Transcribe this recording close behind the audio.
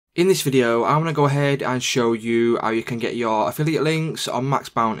In this video, I'm going to go ahead and show you how you can get your affiliate links on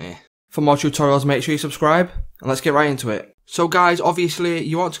MaxBounty. For more tutorials, make sure you subscribe, and let's get right into it. So guys, obviously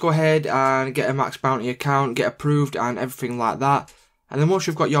you want to go ahead and get a MaxBounty account, get approved and everything like that. And then once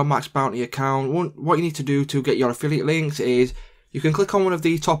you've got your MaxBounty account, what you need to do to get your affiliate links is you can click on one of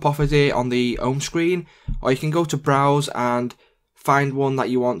the top offers here on the home screen, or you can go to browse and find one that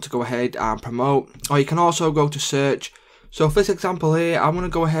you want to go ahead and promote, or you can also go to search. So for this example here, I'm going to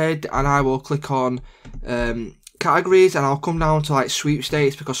go ahead and I will click on categories, and I'll come down to like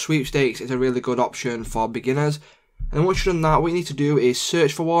sweepstakes, because sweepstakes is a really good option for beginners. And then once you've done that, what you need to do is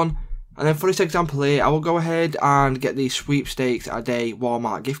search for one. And then for this example here, I will go ahead and get the sweepstakes a day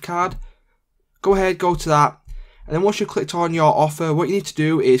Walmart gift card. Go ahead, go to that. And then once you've clicked on your offer, what you need to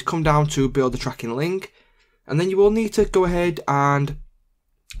do is come down to build the tracking link. And then you will need to go ahead and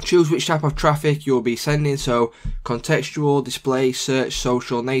choose which type of traffic you'll be sending, so contextual, display, search,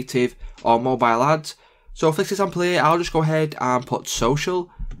 social, native, or mobile ads. So for this example here, I'll just go ahead and put social.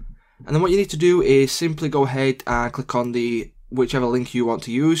 And then what you need to do is simply go ahead and click on the whichever link you want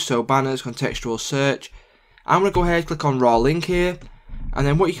to use, so banners, contextual, search. I'm going to go ahead, click on raw link here. And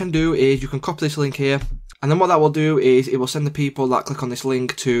then what you can do is you can copy this link here. And then what that will do is it will send the people that click on this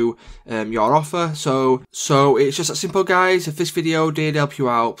link to your offer. So it's just that simple, guys. If this video did help you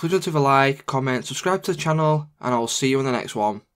out, please leave a like, comment, subscribe to the channel, and I'll see you in the next one.